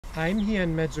I'm here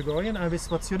in Medjugorje, and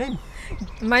Iris, what's your name?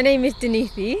 My name is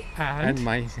Denithi. And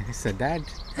my dad,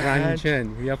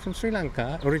 Ranjan. We are from Sri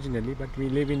Lanka originally, but we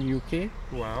live in UK.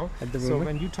 Wow. At the so moment.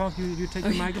 when you talk, you take the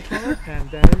microphone, and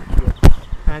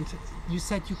then you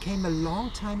said you came a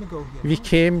long time ago here. We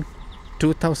came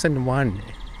 2001,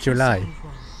 July.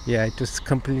 2001. Yeah, it was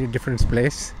completely different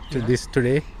place to this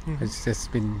today. Mhm. It's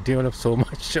just been developed so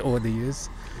much over the years.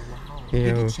 Wow. You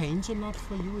Did know. it change a lot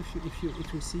for you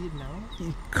if you see it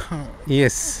now?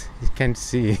 Yes, you can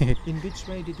see. In which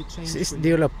way did it change? It's for you?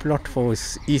 developed a lot for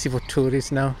it's easy for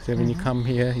tourists now. So when you come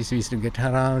here, it's easy to get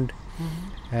around,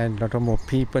 and a lot of more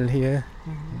people here.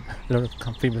 A lot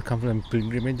of people come from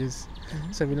pilgrimages,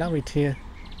 so we love it here.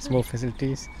 It's more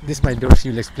facilities. This my daughter,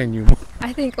 she'll explain you more.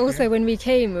 I think also when we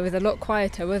came, it was a lot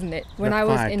quieter, wasn't it? When Lot I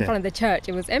was in quieter. front of the church,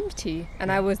 it was empty,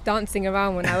 and I was dancing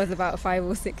around when I was about 5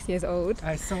 or 6 years old.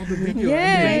 I saw the video.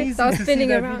 Yeah, Amazing so I was to see spinning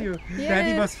that around. video. Yeah.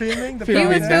 Daddy was filming. The He was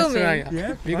program. That's filming. right.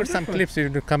 Yeah, We got some wonderful. clips. You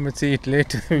will come and see it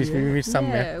later. We meet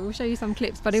somewhere. Yeah, we'll show you some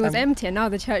clips, but it was Some- empty, and now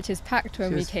the church is packed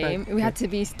when we It's came. packed, We had yeah. to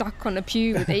be stuck on a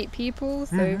pew with 8 people,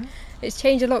 so it's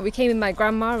changed a lot. We came with my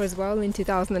grandma as well in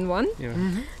 2001. Yeah.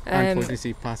 Um, Unfortunately,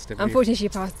 she passed away. Unfortunately, she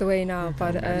passed away now,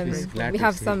 but We're glad we to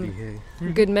have see some you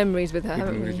here. good memories with her, Good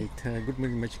haven't memories we? with her. Good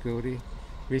memories with Medjugorje.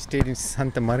 We stayed in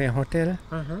Santa Maria Hotel,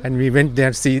 Uh-huh. and we went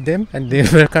there to see them, and they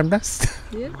welcomed us.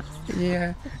 Yeah.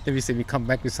 Yeah. Then we said we come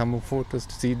back with some more photos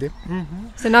to see them.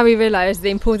 So now we realise the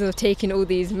importance of taking all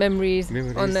these memories on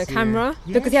Memories, the yeah. camera,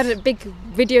 because he had a big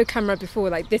video camera before,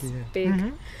 like this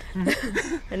big,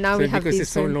 and now So we have because these.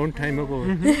 it's so long time ago,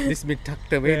 this been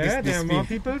tucked away. Yeah, there are more been-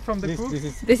 people from the group.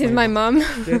 This is my mum.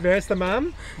 Yeah, where's the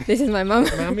mom? This is my mum.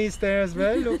 Mommy's there as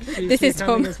well. Look, she's This is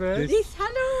coming Tom. as well.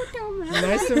 Hello, Tom.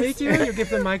 Nice to meet you. You give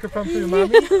the microphone to your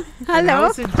mommy. And Hello.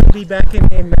 how's it to be back in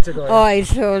Medjugorje? Oh, it's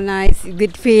so nice,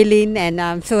 good feeling, and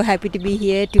I'm so happy to be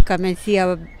here to come and see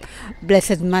our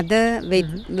Blessed Mother with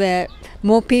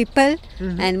more people,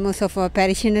 and most of our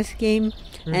parishioners came,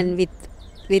 and with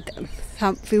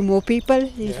some few more people.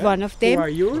 He's one of Who them. are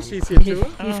you? She's here too.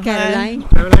 He's Caroline.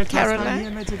 Caroline, first time Caroline. here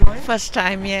in Medjugorje? First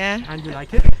time, yeah. And you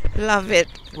like it? Love it.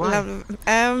 Why?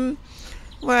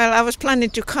 Well, I was planning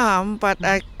to come, but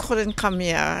I couldn't come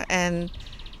here. And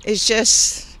it's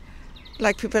just,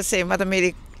 like people say, Mother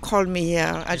Mary called me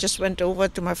here. I just went over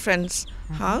to my friend's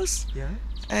house. Yeah.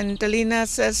 And Delina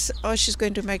says, oh, she's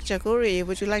going to Medjugorje.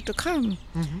 Would you like to come?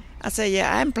 I said,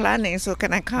 yeah, I'm planning, so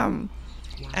can I come?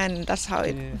 And that's how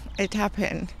it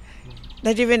happened.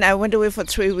 That even I went away for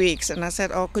 3 weeks, and I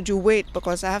said, oh, could you wait,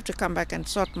 because I have to come back and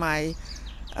sort my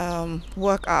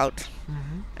work out.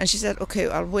 And she said, okay,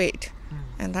 I'll wait.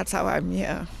 And that's how I'm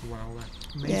here. Wow,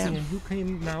 amazing. Yeah. And you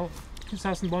came now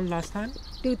 2001 last time?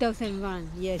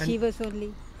 2001. Yeah, she was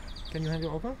only. Can you hand it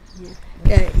over?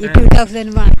 Yeah,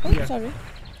 2001. Oh, Yeah. sorry.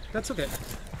 That's okay.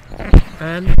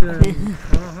 And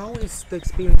how is the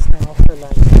experience now after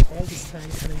like all this time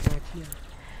coming back here?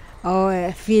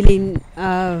 Oh, feeling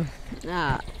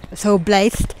so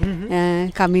blessed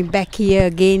coming back here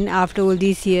again after all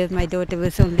these years. My daughter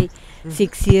was only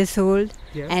 6 years old,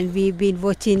 Yeah. and we've been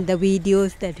watching the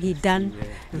videos that he done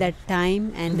that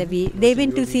time, and they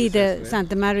went to see the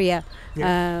Santa Maria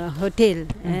hotel.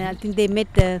 I think they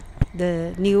met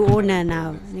the new owner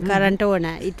now, the current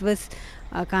owner. It was,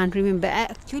 I can't remember.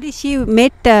 Actually, she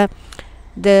met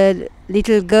the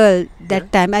little girl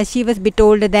that time, as she was a bit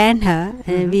older than her,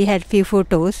 and we had few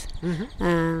photos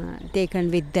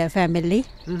taken with the family.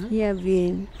 Yeah,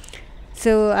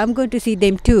 so I'm going to see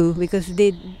them too, because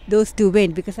those two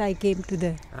went, because I came to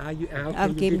the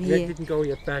Okay, came here. didn't go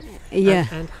yet back. Yeah.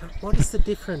 And what is the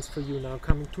difference for you now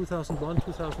coming 2001,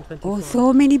 2024? Oh,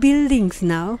 so many buildings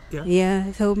now. Yeah.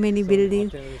 Yeah, so many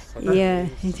buildings. Hotels, Yeah,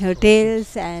 it's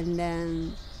hotels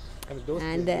and those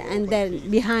and then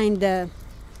behind the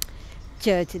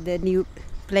church, the new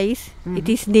place. It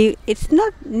is new. It's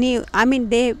not new. I mean,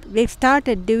 they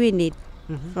started doing it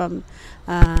from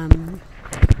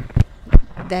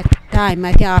that time.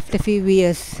 I think after a few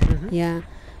years. Yeah.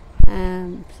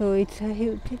 So it's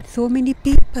so many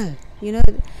people. You know,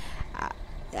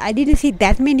 I didn't see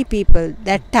that many people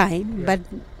that time, but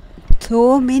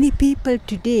so many people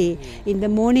today in the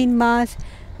morning mass,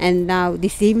 and now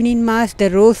this evening mass, the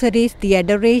rosaries, the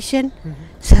adoration.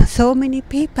 So many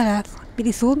people,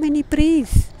 so many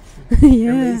priests.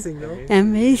 Yeah. Amazing, no?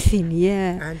 Amazing,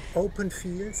 yeah. And open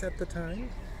fields at the time?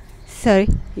 Sorry.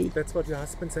 That's what your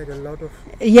husband said, a lot of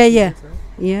Yeah. fields, no?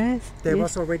 Yes. There yes.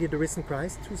 was already the risen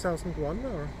Christ, 2001,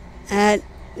 or?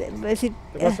 Was it?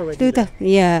 It was already 2000,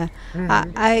 yeah.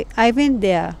 I went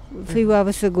there a few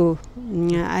hours ago.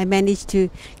 I managed to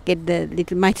get the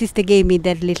little. My sister gave me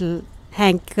that little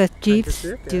handkerchiefs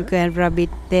Handkerchief, to yeah. go and rub it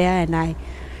there, and I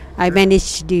I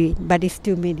managed to do it, but it's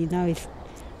too many now. It's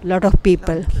a lot of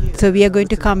people. So we are going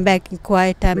to come back in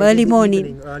quiet time, Maybe early in the morning.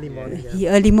 evening, early morning. Yeah. Yeah,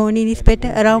 early morning is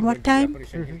better. Around what time?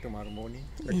 Apparition Hill tomorrow morning.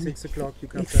 At 6 o'clock you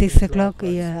come. It's 6 o'clock.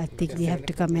 Yeah, I think we have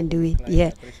to come and do it. Yeah,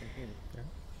 Apparition Hill.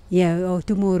 yeah. Oh,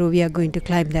 tomorrow we are going to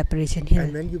climb the Apparition Hill.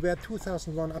 And when you were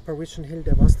 2001 Apparition Hill,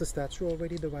 there was the statue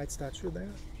already, the white statue there.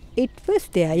 It was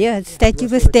there. Yeah, statue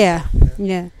was was already there. there.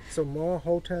 Yeah, So more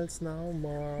hotels now,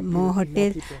 more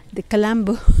hotel. people. The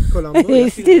Colombo Colombo,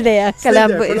 is still there. Still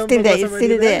Colombo there. is still there. Colombo It's was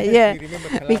still already there. there. Yeah, You remember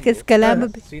Colombo? because Colombo.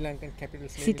 Sri Lankan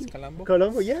capital's name City. is Colombo.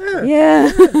 Colombo, yeah.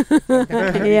 Yeah,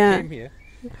 When we yeah, came here,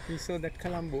 we saw that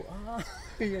Colombo. Ah,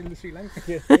 here in Sri Lanka.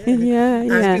 Yes. yeah,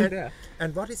 yeah. There.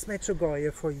 And what is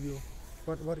Medjugorje for you?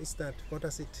 What is that? What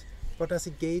does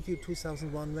it give you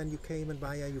 2001 when you came, and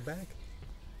why are you back?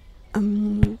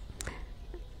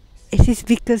 It is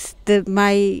because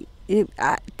I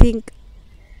think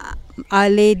Our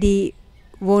Lady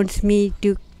wants me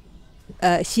to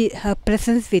her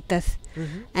presence with us,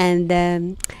 and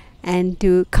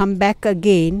to come back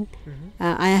again.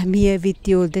 I am here with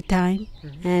you all the time,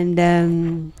 and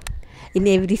in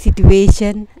every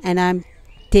situation, and I'm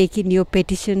taking your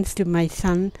petitions to my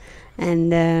son,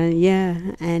 and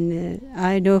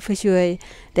I know for sure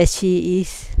that she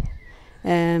is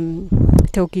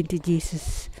talking to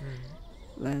Jesus.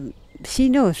 She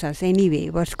knows us anyway,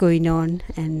 what's going on,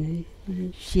 and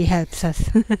she helps us.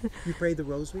 You pray the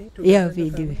rosary together? Yeah, in the we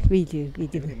do, family? we do, we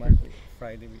Every do. month,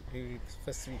 Friday,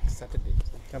 first week, Saturday.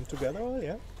 Come together, all,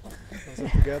 yeah? Also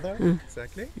together,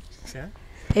 exactly. Yeah.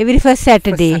 Every first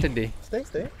Saturday. First Saturday.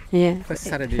 Stay. Yeah. First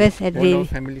Saturday. First All Saturday. our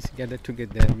families gather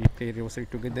together. We play rosary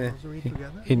together. Rosary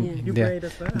together. In You there. prayed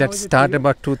as well? How That is it for started you?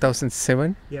 about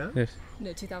 2007. Yeah. Yes.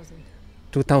 No, 2000.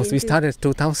 2000. We started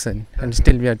 2000, and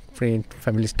still we are praying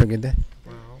families together.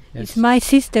 Wow. It's my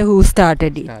sister who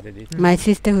started it. Started it. My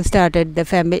sister who started the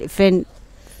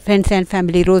friends and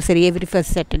family rosary every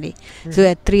first Saturday. So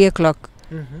at 3 o'clock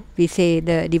we say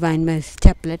the Divine Mercy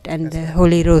Chaplet and the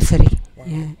Holy Rosary. Wow.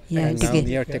 Yeah, And now together.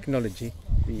 we have Yeah. technology.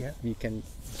 Yeah. We can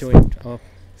join our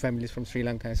families from Sri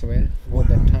Lanka as well. All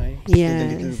that time. Yeah. Still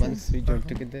the little ones we join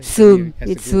together. Zoom. We, as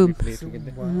a It's group, Zoom. we play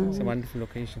together. Wow. It's a wonderful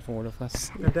occasion for all of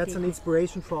us. And that's an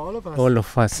inspiration for all of us. All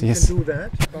of us, We yes. can do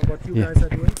that, but what you Yeah. guys are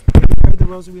doing. You pray the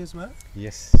rosary as well?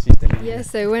 Yes, she's the leader. Yeah,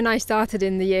 so when I started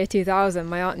in the year 2000,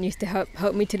 my aunt used to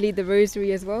help me to lead the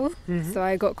rosary as well. So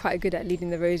I got quite good at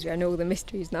leading the rosary. I know all the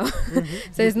mysteries now.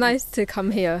 So it's nice to come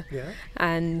here Yeah.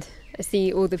 and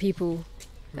see all the people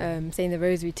saying the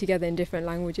rosary together in different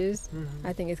languages.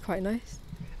 I think it's quite nice.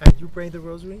 And you pray the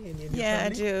rosary in your Yeah, I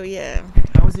family? do. Yeah.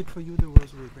 How is it for you, the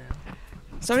rosary prayer?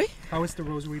 Sorry. How is the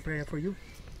rosary prayer for you?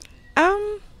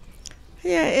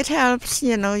 Yeah, it helps.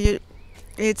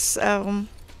 It's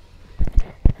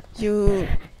you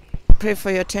pray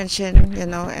for your tension,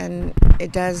 and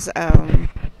it does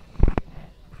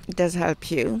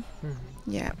help you.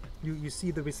 Yeah, You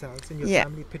see the results in your Yeah.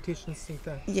 family petitions, things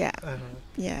like that. yeah, Uh-huh.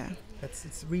 yeah.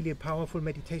 It's really a powerful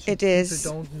meditation. It People is.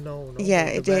 don't know. No, Yeah,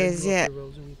 the it value is, of yeah. The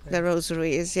rosary prayer. The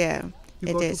rosary is, yeah. You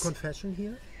it go is. to confession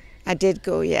here. I did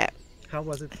go, yeah. How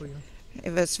was it for you?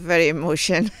 It was very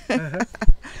emotion. Uh-huh.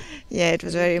 Yeah, it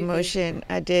was very emotion.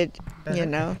 I did,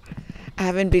 I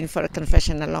haven't been for a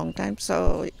confession in a long time,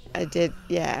 so I did,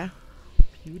 yeah,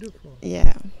 Beautiful.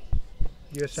 yeah.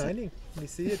 You're shining. We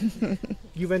see it.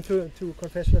 You went to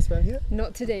confession as well here?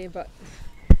 Not today, but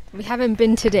we haven't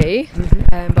been today,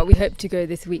 but we hope to go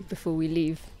this week before we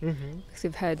leave. Because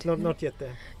we've heard. Not yet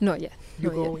there. Not yet. You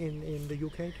not go yet. in the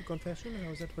UK to confession?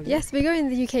 How is that for you? Yes, we go in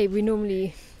the UK. We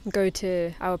normally go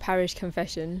to our parish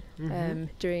confession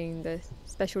during the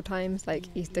special times like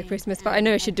Easter, Christmas. But I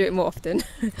know I should do it more often.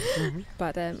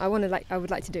 But I would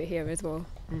like to do it here as well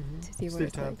to see what Still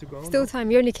it's time like. to go? Still time.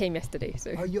 You only came yesterday,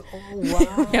 so. Oh,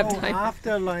 wow. We have time.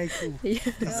 After like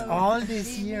Yeah. all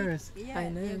these years. Yeah, I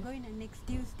know. we are going on next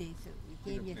Tuesday, so we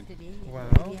came yesterday. Wow.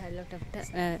 We had a lot of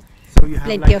So you have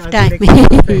plenty like of time. until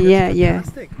next Tuesday. Yeah, That's yeah.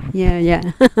 fantastic. yeah.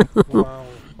 Wow.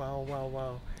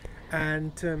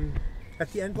 And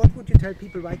at the end, what would you tell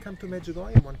people? Why come to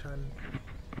Medjugorje one time?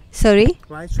 Sorry?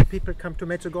 Why should people come to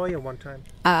Medjugorje one time?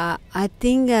 I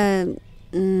think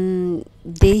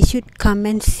they should come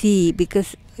and see,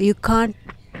 because you can't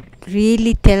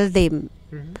really tell them,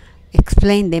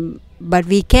 explain them, but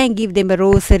we can give them a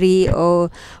rosary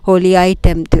or holy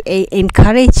item to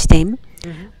encourage them,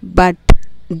 but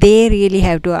they really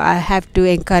I have to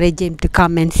encourage them to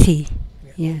come and see.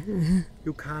 Yeah.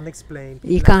 You can't explain.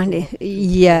 You People have can't, to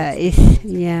yeah,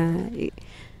 experience it's,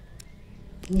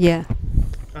 yeah.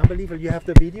 Unbelievable. You have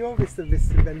the video with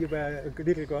when you were a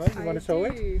little girl. You want to show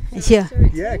it? Yeah.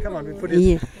 Yeah, come on, we put it.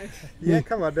 Yeah. Yeah,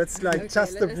 come on. That's like Okay,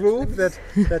 just the let's proof do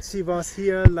that she was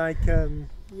here like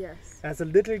Yes. as a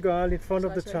little girl in front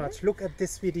of the Shall I show church. Look at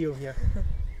this video here.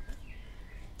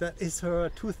 That is her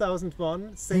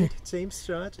 2001 St. James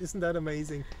Church. Isn't that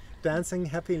amazing? Dancing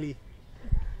happily.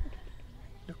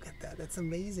 Look at that. That's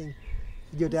amazing.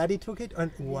 Your daddy took it, and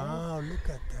wow, look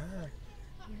at that.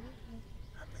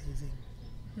 Amazing.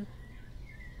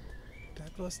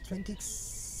 That was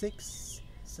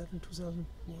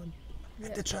 26/7/2001.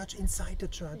 At the church, inside the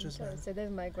church as well. So there's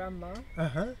my grandma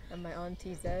Uh-huh. and my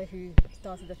aunties there who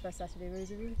started the first Saturday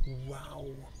Rosary. Wow.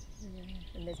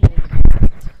 And there's me.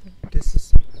 This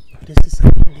is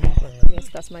unbelievable. Yes,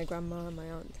 that's my grandma and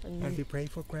my aunt. And we pray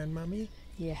for grandmommy.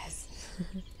 Yes.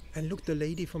 And look, the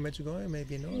lady from Medjugorje,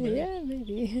 maybe, no? Yeah,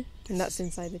 maybe. And that's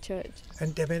inside the church.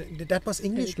 And that was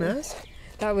English There we go. mass?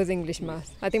 That was English mass.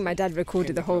 I think my dad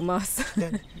recorded the whole mass.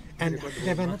 And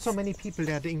there were not so many people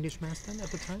there at the English mass then at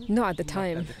the time? Not at the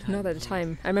time. Not at the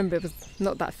time. I remember it was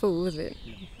not that full, was it?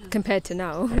 Compared to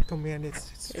now. Come here and it's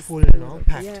It's full, no?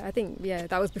 Packed. Yeah, I think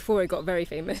that was before it got very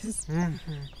famous. Mhm.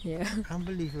 Yeah.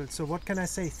 Unbelievable. So what can I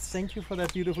say? Thank you for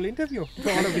that beautiful interview.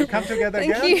 To all of you, come together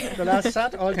Thank again. you. The last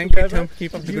shot, all Thank you, together. Tom.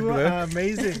 Keep up the You good are work.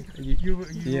 amazing. You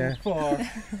Yeah.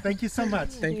 Thank you so much.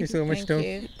 Thank you so much, Thank Tom.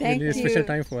 you. Thank Really a special you.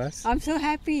 time for us. I'm so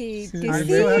happy to I'm see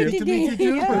so you happy to today. meet you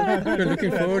too. We're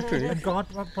looking forward to it. And God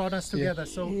brought us together.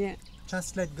 So Yeah.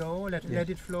 just let go, let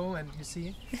it flow, and you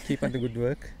see. Keep up the good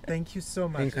work. Thank you so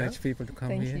much. Encourage people to come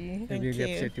Thank here. you. We Thank really you.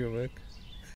 appreciate your work.